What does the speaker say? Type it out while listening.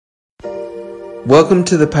Welcome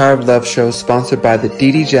to the Power of Love show, sponsored by the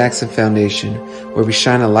D.D. Jackson Foundation, where we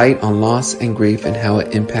shine a light on loss and grief and how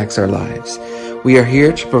it impacts our lives. We are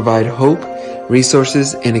here to provide hope,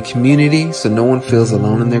 resources, and a community so no one feels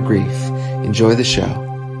alone in their grief. Enjoy the show.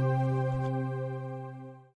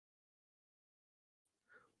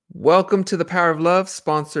 Welcome to the Power of Love,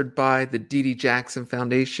 sponsored by the D.D. Jackson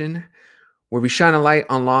Foundation, where we shine a light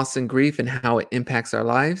on loss and grief and how it impacts our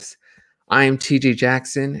lives. I am TJ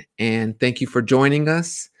Jackson, and thank you for joining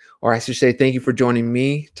us, or I should say thank you for joining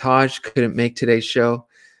me. Taj couldn't make today's show,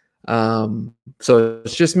 so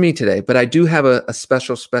it's just me today, but I do have a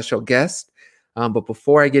special guest. But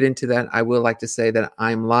before I get into that, I would like to say that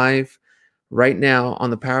I'm live right now on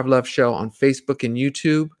the Power of Love show on Facebook and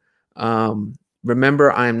YouTube.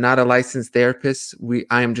 Remember, I am not a licensed therapist.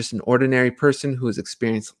 I am just an ordinary person who has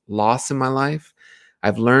experienced loss in my life.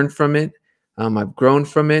 I've learned from it. I've grown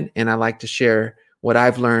from it, and I like to share what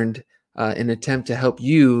I've learned in an attempt to help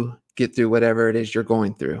you get through whatever it is you're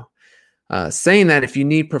going through. Saying that, if you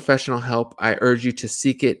need professional help, I urge you to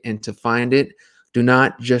seek it and to find it. Do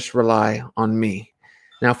not just rely on me.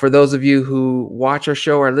 Now, for those of you who watch our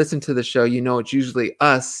show or listen to the show, you know it's usually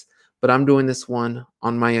us, but I'm doing this one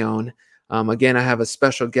on my own. Again, I have a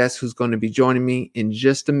special guest who's going to be joining me in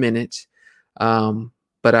just a minute.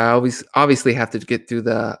 But I obviously have to get through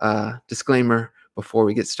the disclaimer before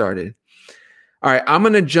we get started. All right, I'm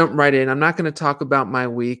going to jump right in. I'm not going to talk about my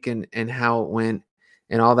week and how it went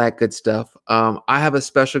and all that good stuff. I have a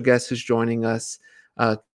special guest who's joining us.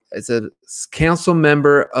 It's a council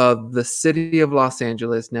member of the city of Los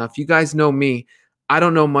Angeles. Now, if you guys know me, I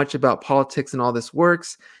don't know much about politics and all this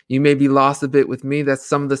works. You may be lost a bit with me. That's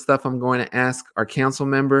some of the stuff I'm going to ask our council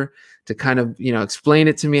member to kind of, explain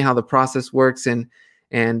it to me, how the process works.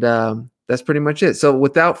 And that's pretty much it. So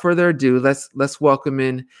without further ado, let's welcome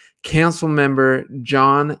in Councilmember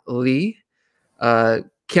John Lee.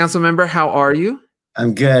 Councilmember, how are you?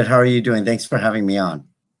 I'm good. How are you doing? Thanks for having me on.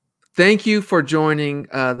 Thank you for joining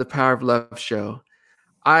the Power of Love show.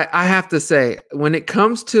 I have to say, when it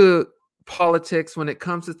comes to politics, when it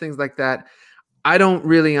comes to things like that, I don't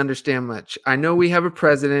really understand much. I know we have a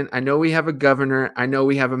president. I know we have a governor. I know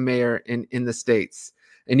we have a mayor in the states,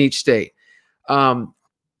 in each state.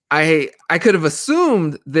 I could have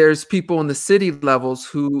assumed there's people in the city levels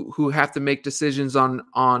who have to make decisions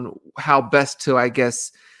on how best to, I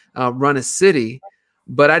guess, run a city,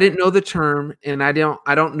 but I didn't know the term, and I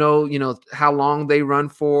don't know, how long they run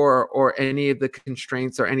for or any of the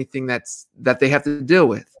constraints or anything that they have to deal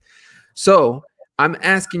with. So I'm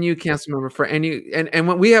asking you, Councilmember, for and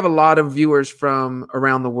when we have a lot of viewers from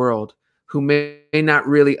around the world who may not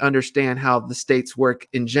really understand how the states work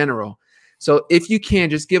in general. So if you can,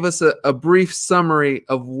 just give us a brief summary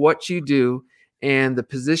of what you do and the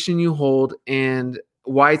position you hold and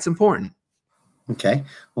why it's important. Okay.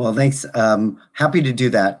 Well, thanks. Happy to do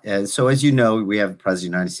that. So as you know, we have the President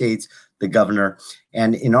of the United States, the governor,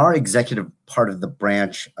 and in our executive part of the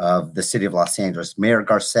branch of the city of Los Angeles, Mayor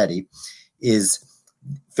Garcetti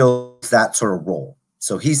fills that sort of role.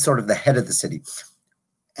 So he's sort of the head of the city.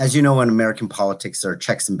 As you know, in American politics, there are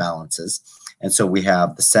checks and balances. And so we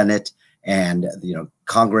have the Senate and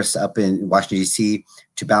Congress up in Washington, D.C.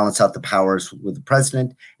 to balance out the powers with the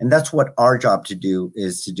president. And that's what our job to do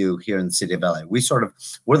here in the city of LA.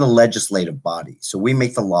 We're the legislative body. So we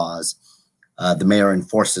make the laws. The mayor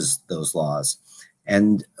enforces those laws.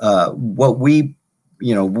 And what we're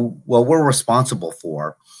responsible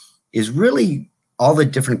for is really all the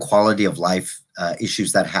different quality of life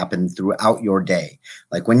issues that happen throughout your day.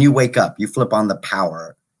 Like when you wake up, you flip on the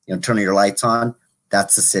power, turn your lights on,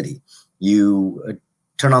 that's the city. You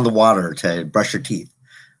turn on the water to brush your teeth.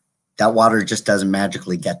 That water just doesn't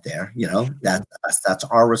magically get there. That's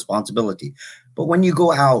our responsibility. But when you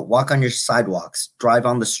go out, walk on your sidewalks, drive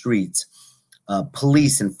on the streets,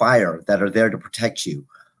 police and fire that are there to protect you,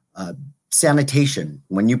 sanitation,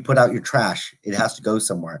 when you put out your trash, it has to go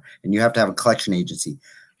somewhere and you have to have a collection agency.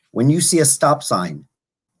 When you see a stop sign,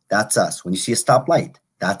 that's us. When you see a stoplight,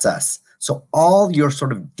 that's us. So all your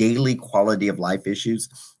sort of daily quality of life issues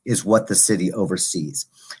is what the city oversees.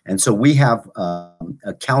 And so we have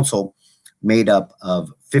a council made up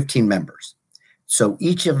of 15 members. So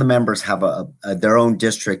each of the members have their own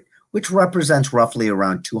district, which represents roughly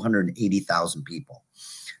around 280,000 people.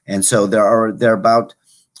 And so there are about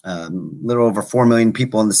a little over 4 million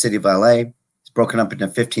people in the city of LA. It's broken up into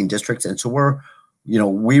 15 districts. And so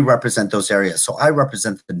we represent those areas. So I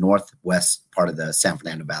represent the northwest part of the San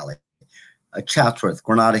Fernando Valley. Chatsworth,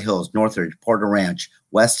 Granada Hills, Northridge, Porter Ranch,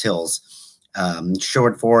 West Hills,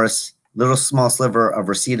 Sherwood Forest, little small sliver of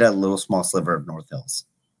Reseda, little small sliver of North Hills.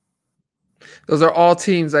 Those are all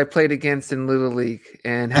teams I played against in Little League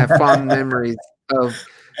and have fond memories of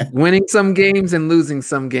winning some games and losing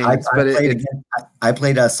some games. But I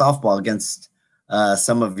played softball against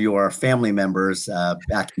some of your family members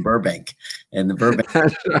back in Burbank, and the Burbank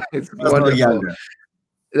that's right. It's was a little wonderful. younger.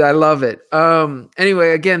 I love it.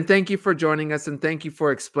 Anyway, again, thank you for joining us and thank you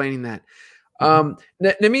for explaining that.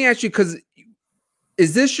 Let me ask you, because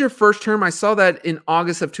is this your first term? I saw that in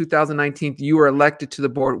August of 2019, you were elected to the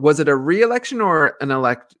board. Was it a re-election or an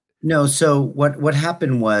elect? No. So what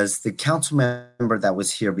happened was the council member that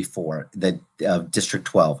was here before, the District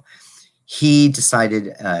 12, he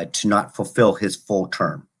decided to not fulfill his full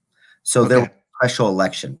term. So there was a special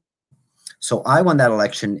election. So I won that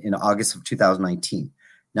election in August of 2019.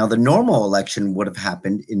 Now the normal election would have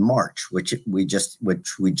happened in March, which we just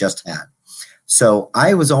had. So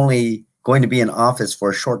I was only going to be in office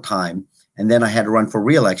for a short time, and then I had to run for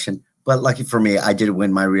re-election. But lucky for me, I did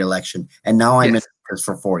win my re-election, and now I'm in office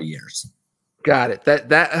for 4 years. Got it.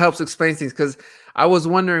 That helps explain things, because I was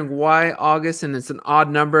wondering why August, and it's an odd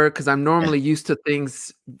number because I'm normally used to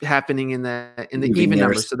things happening in the even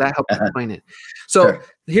number, so that helps explain it. So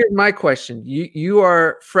here's my question: you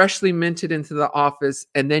are freshly minted into the office,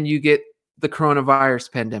 and then you get the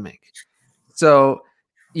coronavirus pandemic. So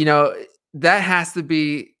that has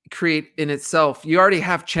to create in itself. You already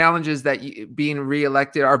have challenges that being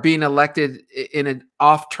reelected or being elected in an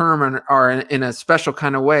off term or in a special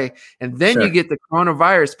kind of way. And then you get the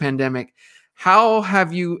coronavirus pandemic. How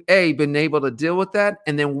have you been able to deal with that?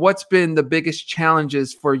 And then what's been the biggest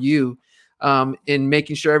challenges for you in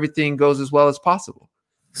making sure everything goes as well as possible?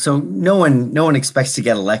 So no one expects to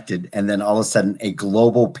get elected and then all of a sudden a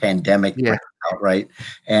global pandemic breaks out, right?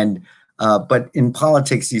 And but in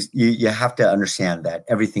politics, you have to understand that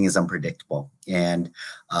everything is unpredictable, and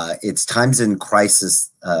it's times in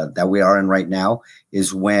crisis that we are in right now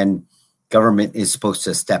is when government is supposed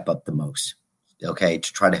to step up the most, okay,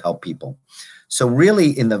 to try to help people. So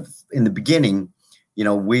really, in the beginning,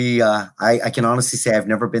 I can honestly say I've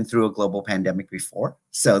never been through a global pandemic before,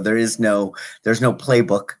 so there's no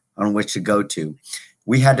playbook on which to go to.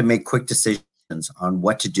 We had to make quick decisions on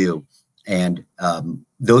what to do. And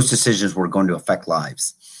those decisions were going to affect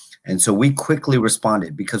lives, and so we quickly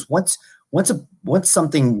responded, because once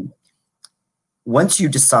you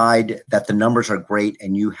decide that the numbers are great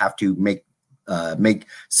and you have to make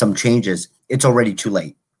some changes, it's already too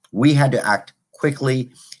late. We had to act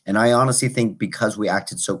quickly, and I honestly think because we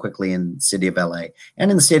acted so quickly in the city of LA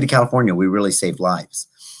and in the state of California, we really saved lives.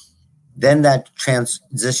 Then that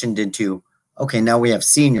transitioned into, okay, now we have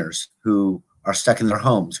seniors who are stuck in their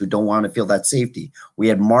homes, who don't want to feel that safety. We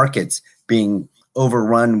had markets being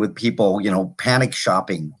overrun with people, panic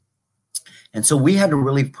shopping. And so we had to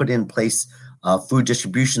really put in place food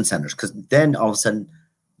distribution centers, because then all of a sudden,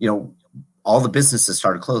 all the businesses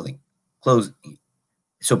started closing.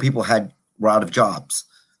 So people were out of jobs.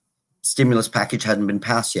 Stimulus package hadn't been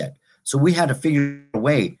passed yet. So we had to figure a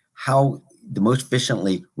way how the most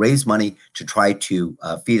efficiently raise money to try to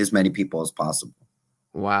feed as many people as possible.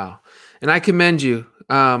 Wow. And I commend you.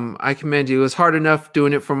 It was hard enough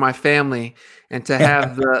doing it for my family, and to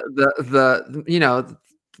have the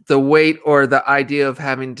weight or the idea of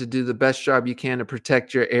having to do the best job you can to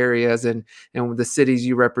protect your areas and the cities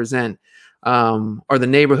you represent, or the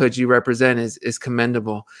neighborhoods you represent is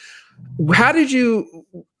commendable.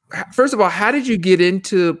 First of all, how did you get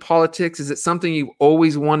into politics? Is it something you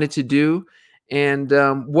always wanted to do? And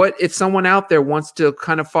what if someone out there wants to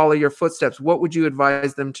kind of follow your footsteps? What would you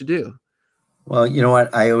advise them to do? Well, you know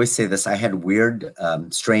what? I always say this. I had weird,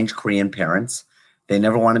 strange Korean parents. They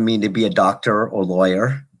never wanted me to be a doctor or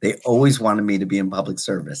lawyer. They always wanted me to be in public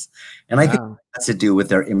service. And I think that's to do with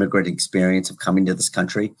their immigrant experience of coming to this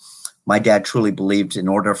country. My dad truly believed in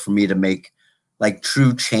order for me to make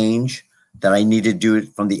true change that I needed to do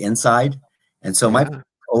it from the inside. And so my parents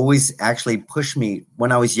always actually pushed me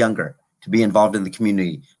when I was younger to be involved in the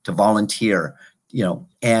community, to volunteer,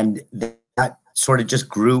 and that sort of just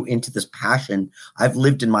grew into this passion. I've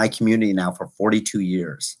lived in my community now for 42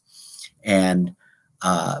 years. And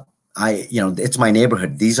it's my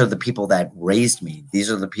neighborhood. These are the people that raised me. These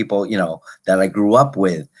are the people, that I grew up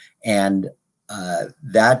with. And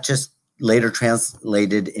that just later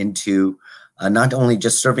translated into not only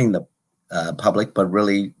just serving the public, but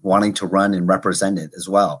really wanting to run and represent it as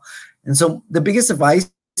well. And so the biggest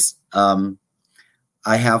advice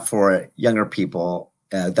I have for younger people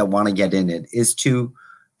that want to get in it is to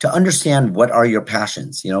understand what are your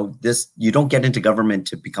passions. You don't get into government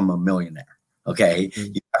to become a millionaire. Okay.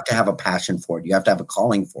 Mm-hmm. You have to have a passion for it. You have to have a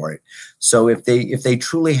calling for it. So if they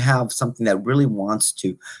truly have something that really wants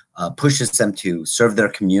to pushes them to serve their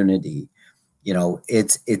community,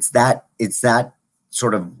 It's that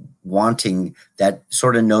sort of wanting that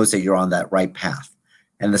sort of knows that you're on that right path.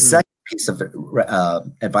 And the second piece of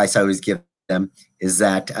advice I always give them is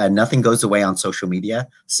that nothing goes away on social media.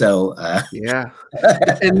 So yeah.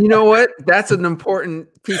 And you know what? That's an important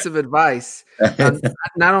piece of advice,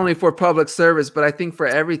 not only for public service, but I think for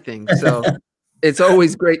everything. So it's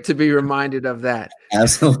always great to be reminded of that.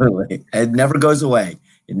 Absolutely. It never goes away.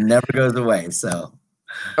 It never goes away. So.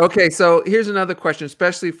 Okay, so here's another question,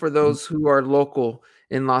 especially for those who are local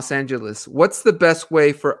in Los Angeles. What's the best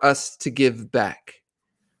way for us to give back?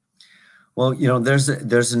 Well, there's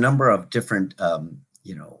a number of different,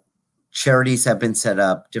 charities have been set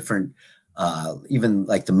up. Different, even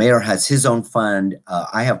like the mayor has his own fund.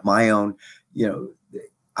 I have my own.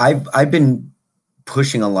 I've been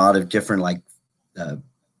pushing a lot of different, like,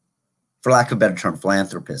 for lack of a better term,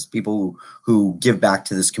 philanthropists, people who give back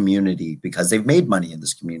to this community because they've made money in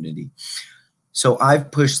this community. So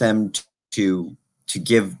I've pushed them to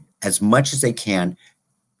give as much as they can,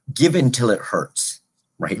 give until it hurts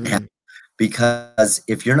right now. Because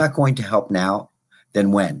if you're not going to help now,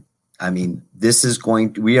 then when? I mean,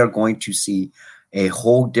 we are going to see a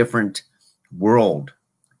whole different world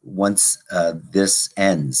once this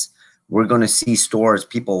ends. We're going to see stores,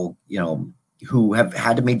 people, who have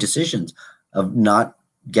had to make decisions of not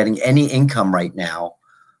getting any income right now.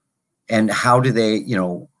 And how do they,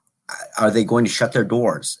 are they going to shut their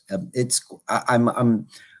doors? I'm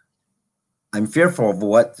fearful of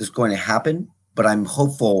what is going to happen, but I'm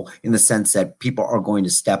hopeful in the sense that people are going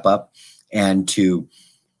to step up and to,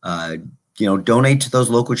 donate to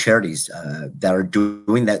those local charities that are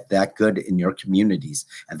doing that good in your communities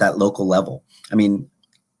at that local level. I mean,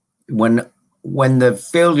 when the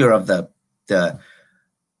failure of the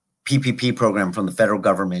PPP program from the federal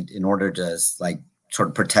government in order to sort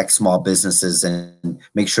of protect small businesses and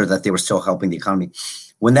make sure that they were still helping the economy,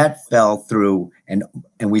 when that fell through and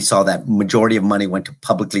we saw that majority of money went to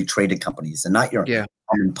publicly traded companies and not your mom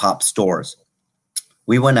and pop stores,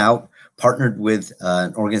 we went out, partnered with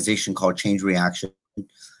an organization called Change Reaction,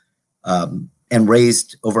 and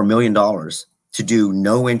raised over $1 million to do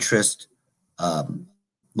no interest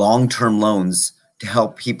long-term loans to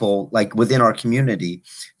help people like within our community,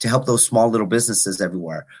 to help those small little businesses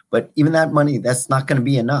everywhere. But even that money, that's not going to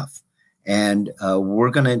be enough. And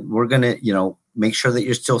we're gonna make sure that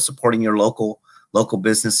you're still supporting your local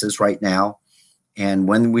businesses right now. And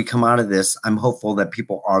when we come out of this, I'm hopeful that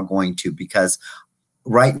people are going to, because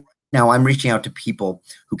right now I'm reaching out to people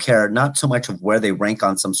who care not so much of where they rank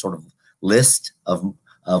on some sort of list of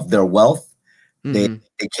their wealth. They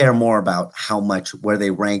care more about where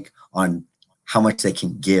they rank on how much they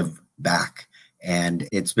can give back. And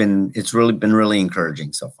it's really been really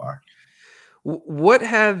encouraging so far. What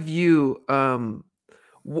have you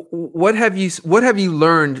what have you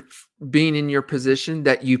learned being in your position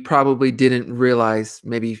that you probably didn't realize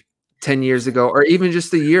maybe 10 years ago or even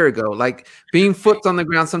just a year ago? Like being foot on the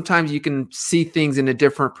ground, sometimes you can see things in a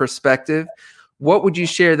different perspective. What would you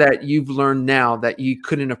share that you've learned now that you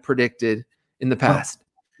couldn't have predicted in the past?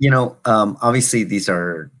 Well, obviously these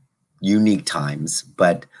are unique times,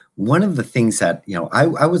 but one of the things that,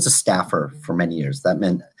 I was a staffer for many years. That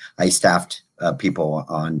meant I staffed people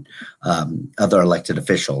on other elected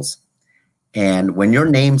officials. And when your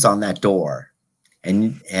name's on that door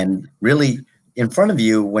and really in front of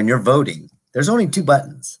you, when you're voting, there's only two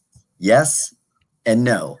buttons, yes and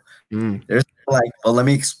no. There's like, well, let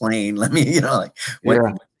me explain. Let me,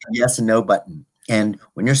 yes and no button. And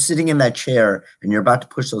when you're sitting in that chair and you're about to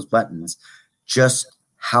push those buttons, just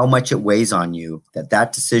how much it weighs on you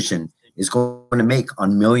that decision is going to make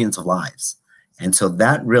on millions of lives. And so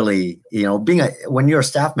that really, when you're a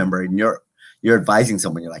staff member and you're advising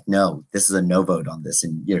someone, you're like, no, this is a no vote on this.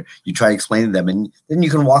 And you try to explain to them and then you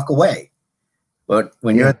can walk away. But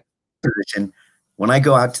when you're in that position, when I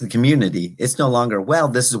go out to the community, it's no longer, well,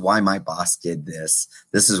 this is why my boss did this.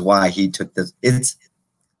 This is why he took this. It's,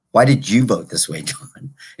 why did you vote this way,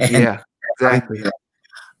 John? And exactly.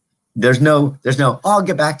 There's no, I'll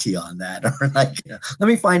get back to you on that. Or like, let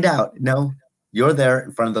me find out. No, you're there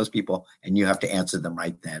in front of those people and you have to answer them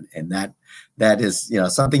right then. And that is,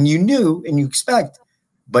 something you knew and you expect,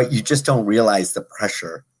 but you just don't realize the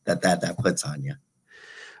pressure that puts on you.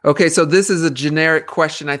 Okay. So this is a generic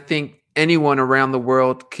question. I think anyone around the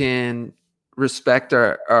world can respect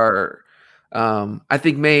or I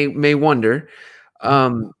think may wonder.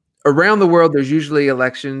 Around the world, there's usually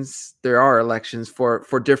elections. There are elections for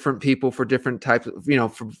different people, for different types of,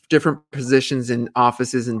 for different positions in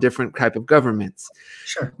offices and different type of governments.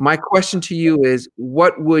 Sure. My question to you is,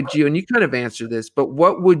 what would you, and you kind of answer this, but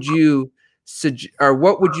what would you suggest, or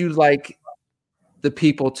what would you like the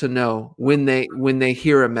people to know when they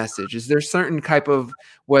hear a message? Is there certain type of,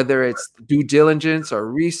 whether it's due diligence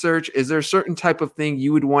or research, is there a certain type of thing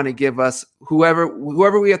you would want to give us, whoever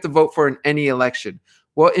we have to vote for in any election?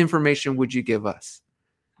 What information would you give us?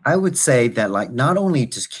 I would say that, like, not only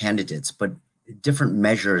just candidates, but different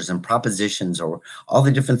measures and propositions, or all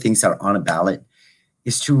the different things that are on a ballot,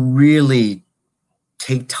 is to really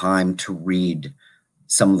take time to read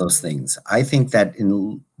some of those things. I think that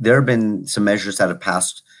there have been some measures that have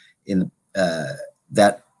passed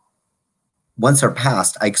that once they're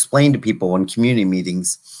passed, I explain to people in community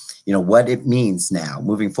meetings, what it means now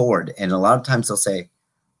moving forward. And a lot of times they'll say,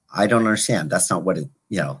 I don't understand. That's not what it,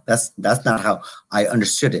 that's not how I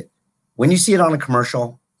understood it. When you see it on a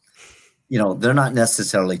commercial, they're not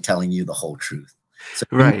necessarily telling you the whole truth. So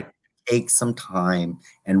Right. Take some time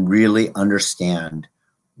and really understand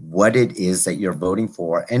what it is that you're voting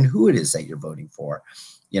for and who it is that you're voting for.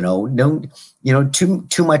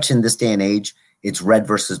 Too much in this day and age, it's red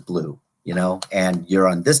versus blue, and you're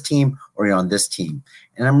on this team or you're on this team.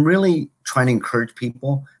 And I'm really trying to encourage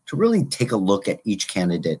people to really take a look at each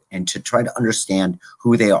candidate and to try to understand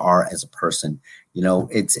who they are as a person.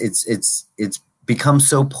 It's become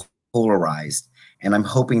so polarized, and I'm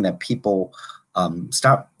hoping that people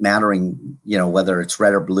stop mattering, whether it's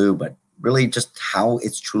red or blue, but really just how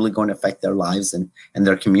it's truly going to affect their lives and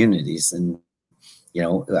their communities. And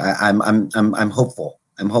I'm hopeful.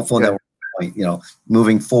 I'm hopeful that we're,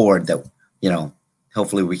 moving forward, that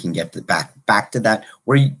hopefully we can get back to that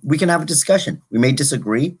where we can have a discussion. We may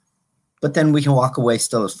disagree, but then we can walk away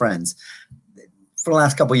still as friends. For the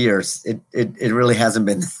last couple of years, it really hasn't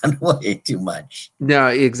been that way too much. No,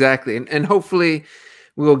 exactly, and hopefully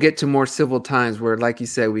we will get to more civil times where, like you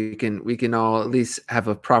said, we can all at least have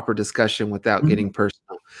a proper discussion without getting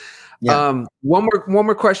personal. Yeah. One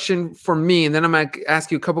more question from me, and then I'm gonna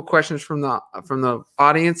ask you a couple questions from the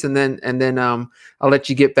audience, and then I'll let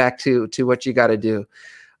you get back to what you got to do.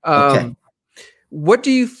 Okay. What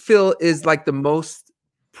do you feel is like the most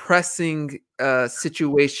pressing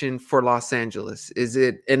situation for Los Angeles? Is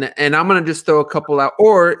it, and I'm gonna just throw a couple out,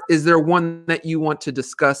 or is there one that you want to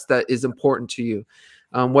discuss that is important to you?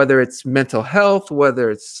 Whether it's mental health, whether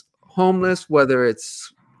it's homeless, whether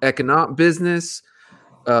it's economic, business,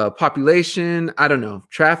 population, I don't know,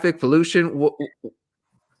 traffic, pollution.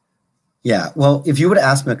 Yeah. Well, if you would have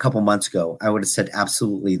asked me a couple months ago, I would have said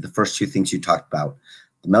absolutely the first two things you talked about: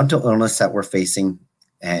 the mental illness that we're facing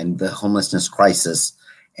and the homelessness crisis,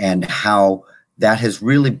 and how that has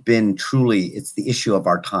really been it's the issue of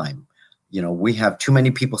our time. We have too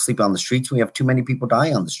many people sleep on the streets. We have too many people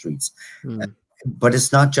die on the streets. But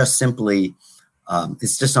it's not just simply,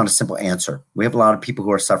 it's just not a simple answer. We have a lot of people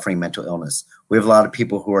who are suffering mental illness. We have a lot of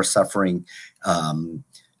people who are suffering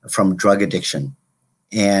from drug addiction.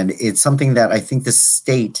 And it's something that I think the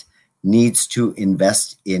state needs to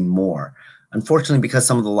invest in more. Unfortunately, because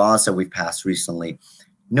some of the laws that we've passed recently,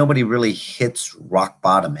 nobody really hits rock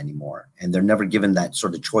bottom anymore. And they're never given that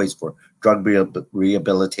sort of choice for drug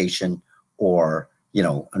rehabilitation or,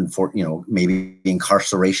 maybe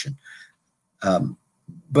incarceration.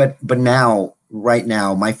 But now, right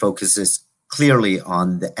now, my focus is clearly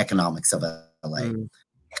on the economics of LA.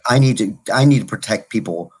 I need to protect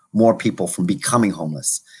more people from becoming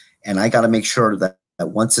homeless. And I got to make sure that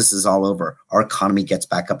once this is all over, our economy gets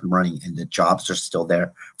back up and running and the jobs are still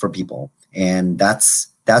there for people. And that's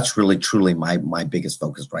really, truly my biggest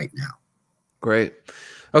focus right now. Great.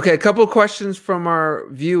 Okay, a couple of questions from our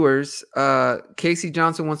viewers. Casey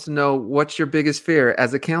Johnson wants to know, what's your biggest fear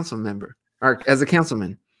as a council member or as a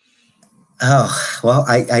councilman? Oh, well,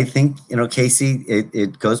 I think, Casey,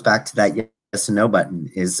 it goes back to that yes and no button,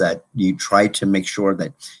 is that you try to make sure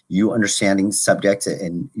that you understanding subjects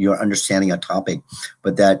and you're understanding a topic,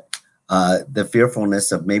 but that the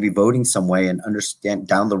fearfulness of maybe voting some way and understand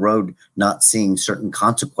down the road, not seeing certain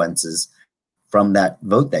consequences from that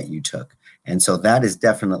vote that you took. And so that is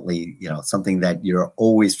definitely, something that you're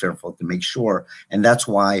always fearful to make sure. And that's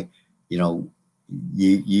why,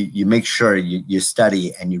 you make sure you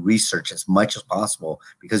study and you research as much as possible,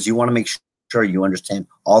 because you want to make sure you understand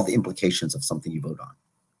all the implications of something you vote on.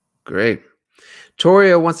 Great.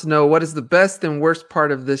 Toria wants to know, what is the best and worst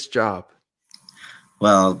part of this job?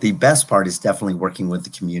 Well, the best part is definitely working with the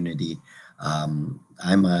community. I'm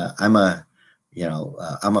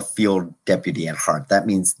a field deputy at heart. That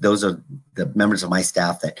means those are the members of my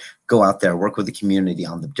staff that go out there, work with the community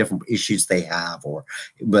on the different issues they have, or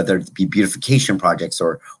whether it be beautification projects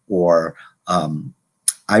or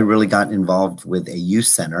I really got involved with a youth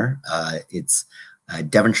center. It's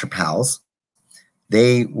Devonshire Pals.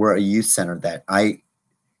 They were a youth center that I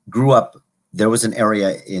grew up there was an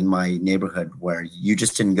area in my neighborhood where you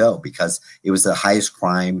just didn't go because it was the highest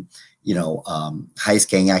crime, highest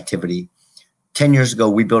gang activity. 10 years ago,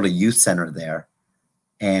 we built a youth center there,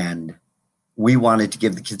 and we wanted to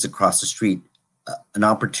give the kids across the street an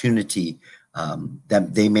opportunity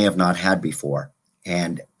that they may have not had before.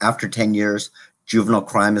 And after 10 years, juvenile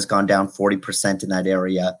crime has gone down 40% in that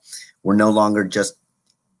area. We're no longer just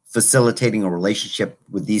facilitating a relationship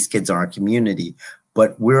with these kids in our community,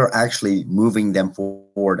 but we're actually moving them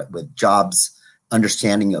forward with jobs,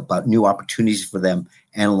 understanding about new opportunities for them.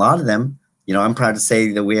 And a lot of them, I'm proud to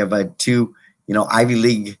say that we have two, Ivy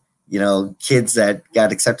League, kids that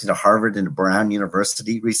got accepted to Harvard and Brown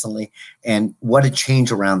University recently. And what a change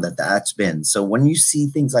around that's been. So when you see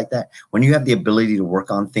things like that, when you have the ability to work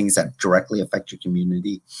on things that directly affect your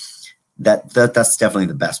community, that's definitely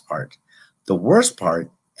the best part. The worst part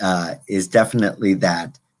is definitely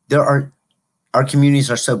that our communities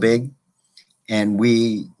are so big, and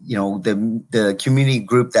we, the community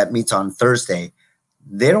group that meets on Thursday,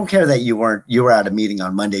 they don't care that you were at a meeting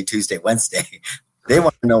on Monday, Tuesday, Wednesday. They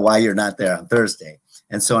want to know why you're not there on Thursday.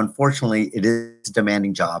 And so unfortunately it is a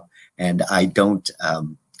demanding job, and I don't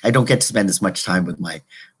get to spend as much time with my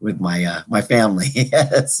family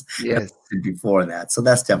as before that. So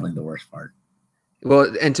that's definitely the worst part.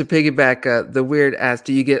 Well, and to piggyback, the weird ask,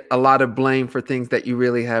 do you get a lot of blame for things that you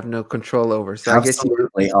really have no control over? So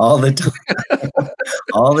absolutely, I guess all the time,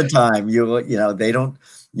 all the time. They don't.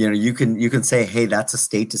 You can say, hey, that's a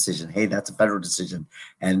state decision. Hey, that's a federal decision,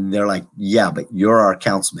 and they're like, yeah, but you're our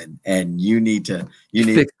councilman, and you need to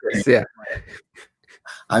fix this. Yeah,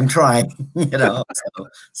 I'm trying.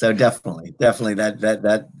 So definitely,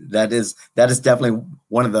 that is definitely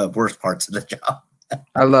one of the worst parts of the job.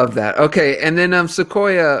 I love that. Okay. And then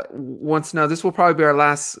Sequoia wants to know, this will probably be our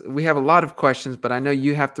last, we have a lot of questions, but I know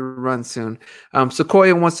you have to run soon.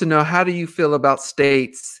 Sequoia wants to know, how do you feel about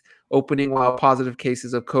states opening while positive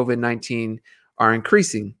cases of COVID-19 are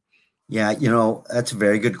increasing? Yeah, that's a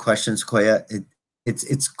very good question, Sequoia.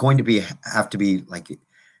 It's going to have to be like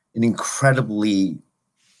an incredibly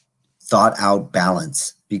thought out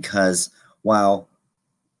balance, because while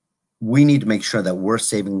we need to make sure that we're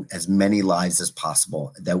saving as many lives as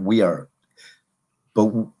possible, but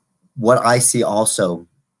what I see also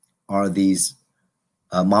are these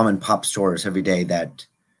mom and pop stores every day that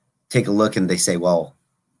take a look and they say, well,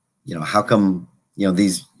 how come,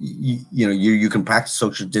 these, you can practice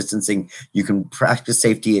social distancing, you can practice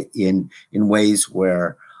safety in ways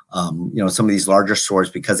where, some of these larger stores,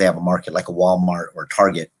 because they have a market like a Walmart or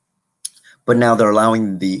Target, but now they're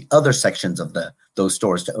allowing the other sections of those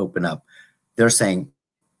stores to open up. They're saying,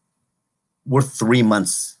 we're going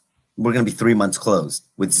to be 3 months closed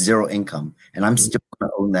with zero income, and I'm still going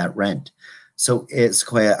to own that rent. So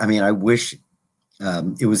I wish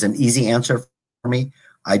it was an easy answer for me.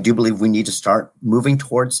 I do believe we need to start moving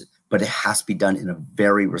towards it, but it has to be done in a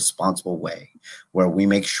very responsible way, where we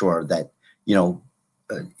make sure that, a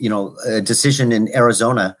decision in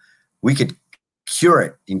Arizona, we could cure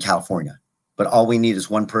it in California, but all we need is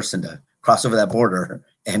one person to cross over that border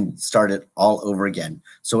and start it all over again.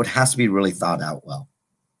 So it has to be really thought out well.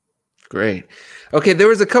 Great. Okay, there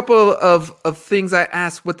was a couple of things I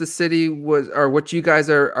asked what the city was, or what you guys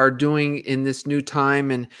are doing in this new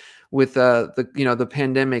time and with the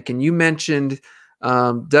pandemic. And you mentioned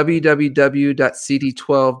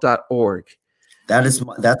www.cd12.org. That's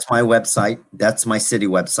my website. That's my city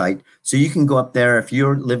website. So you can go up there if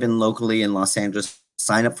you're living locally in Los Angeles.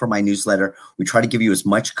 Sign up for my newsletter. We try to give you as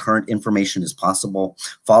much current information as possible.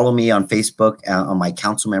 Follow me on Facebook on my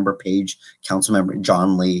Councilmember page, Councilmember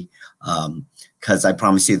John Lee, because I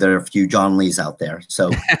promise you there are a few John Lees out there. So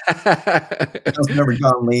Councilmember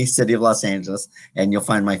John Lee, City of Los Angeles, and you'll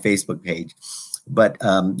find my Facebook page. But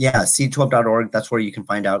cd12.org, that's where you can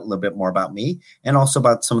find out a little bit more about me and also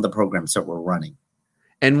about some of the programs that we're running.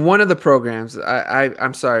 And one of the programs,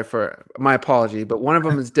 I'm sorry for my apology, but one of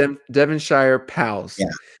them is Devonshire Pals.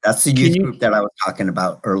 Yeah, that's the youth group that I was talking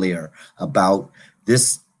about earlier, about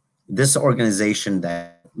this organization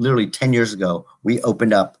that literally 10 years ago, we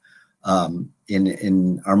opened up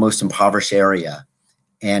in our most impoverished area.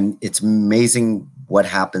 And it's amazing what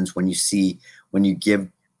happens when you give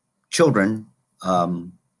children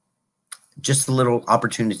just a little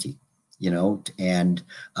opportunity, and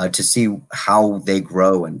to see how they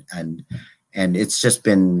grow, and it's just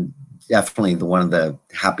been definitely one of the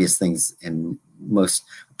happiest things and most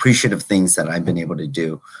appreciative things that I've been able to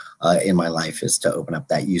do in my life, is to open up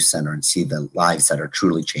that youth center and see the lives that are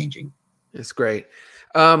truly changing. It's great.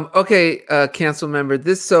 Okay, council member,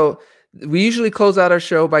 We usually close out our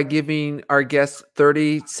show by giving our guests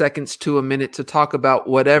 30 seconds to a minute to talk about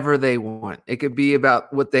whatever they want. It could be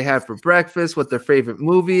about what they had for breakfast, what their favorite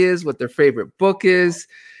movie is, what their favorite book is,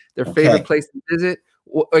 their favorite place to visit.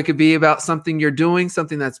 It could be about something you're doing,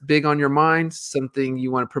 something that's big on your mind, something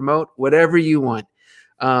you want to promote, whatever you want.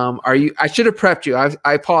 I should have prepped you. I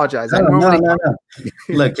apologize. I normally No.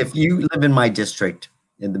 Look, if you live in my district,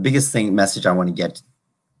 and the biggest message I want to get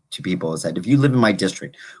to people is that if you live in my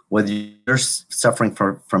district, whether you're suffering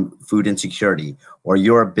from food insecurity or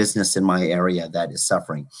you're a business in my area that is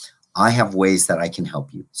suffering, I have ways that I can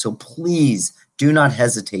help you. So please do not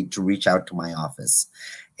hesitate to reach out to my office.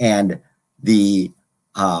 And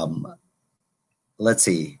let's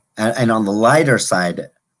see, and on the lighter side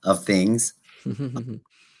of things,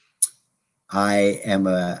 I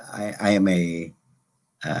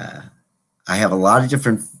have a lot of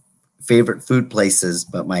different favorite food places,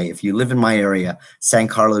 but if you live in my area, San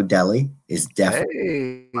Carlo Deli is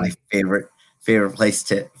definitely my favorite place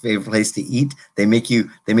to eat. They make you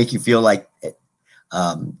feel like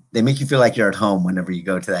you're at home whenever you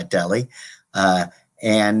go to that deli.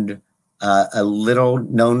 And a little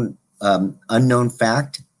known unknown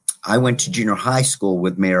fact: I went to junior high school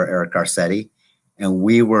with Mayor Eric Garcetti, and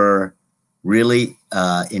we were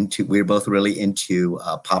both really into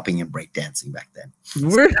popping and breakdancing back then.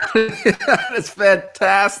 That's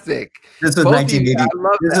fantastic. This was 1980.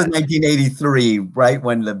 This was 1983, right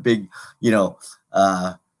when the big,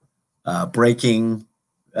 breaking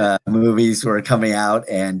movies were coming out,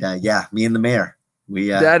 and me and the mayor.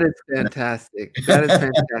 That is fantastic. That is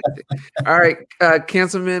fantastic. All right,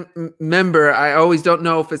 Councilmember. I always don't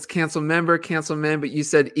know if it's Councilman, but you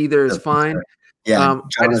said either is fine. Yeah,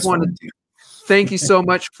 I just wanted to thank you so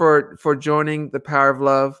much for joining the Power of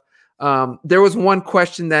Love. There was one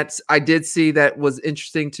question that I did see that was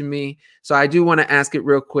interesting to me, so I do want to ask it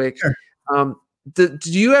real quick. Sure. Do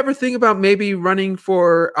you ever think about maybe running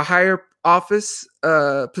for a higher office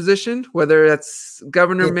position, whether that's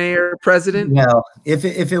governor, mayor, president? No, if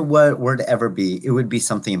it were to ever be, it would be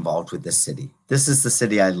something involved with this city. This is the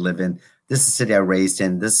city I live in. This is the city I raised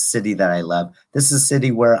in. This is the city that I love. This is a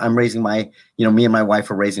city where I'm raising me and my wife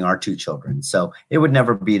are raising our 2 children. So it would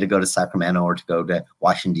never be to go to Sacramento or to go to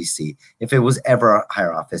Washington, D.C. If it was ever a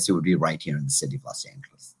higher office, it would be right here in the city of Los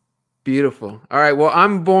Angeles. Beautiful. All right. Well,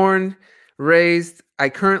 I'm born, raised. I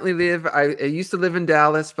currently I used to live in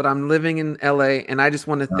Dallas, but I'm living in LA. And I just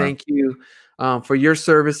want to thank you for your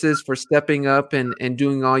services, for stepping up and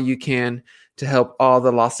doing all you can to help all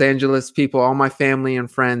the Los Angeles people, all my family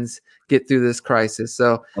and friends get through this crisis.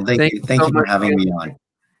 So thank you for having me on.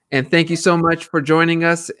 And thank you so much for joining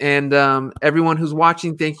us. And everyone who's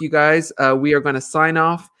watching, thank you guys. We are going to sign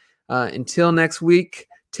off. Until next week,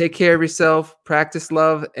 take care of yourself, practice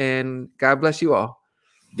love, and God bless you all.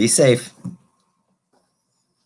 Be safe.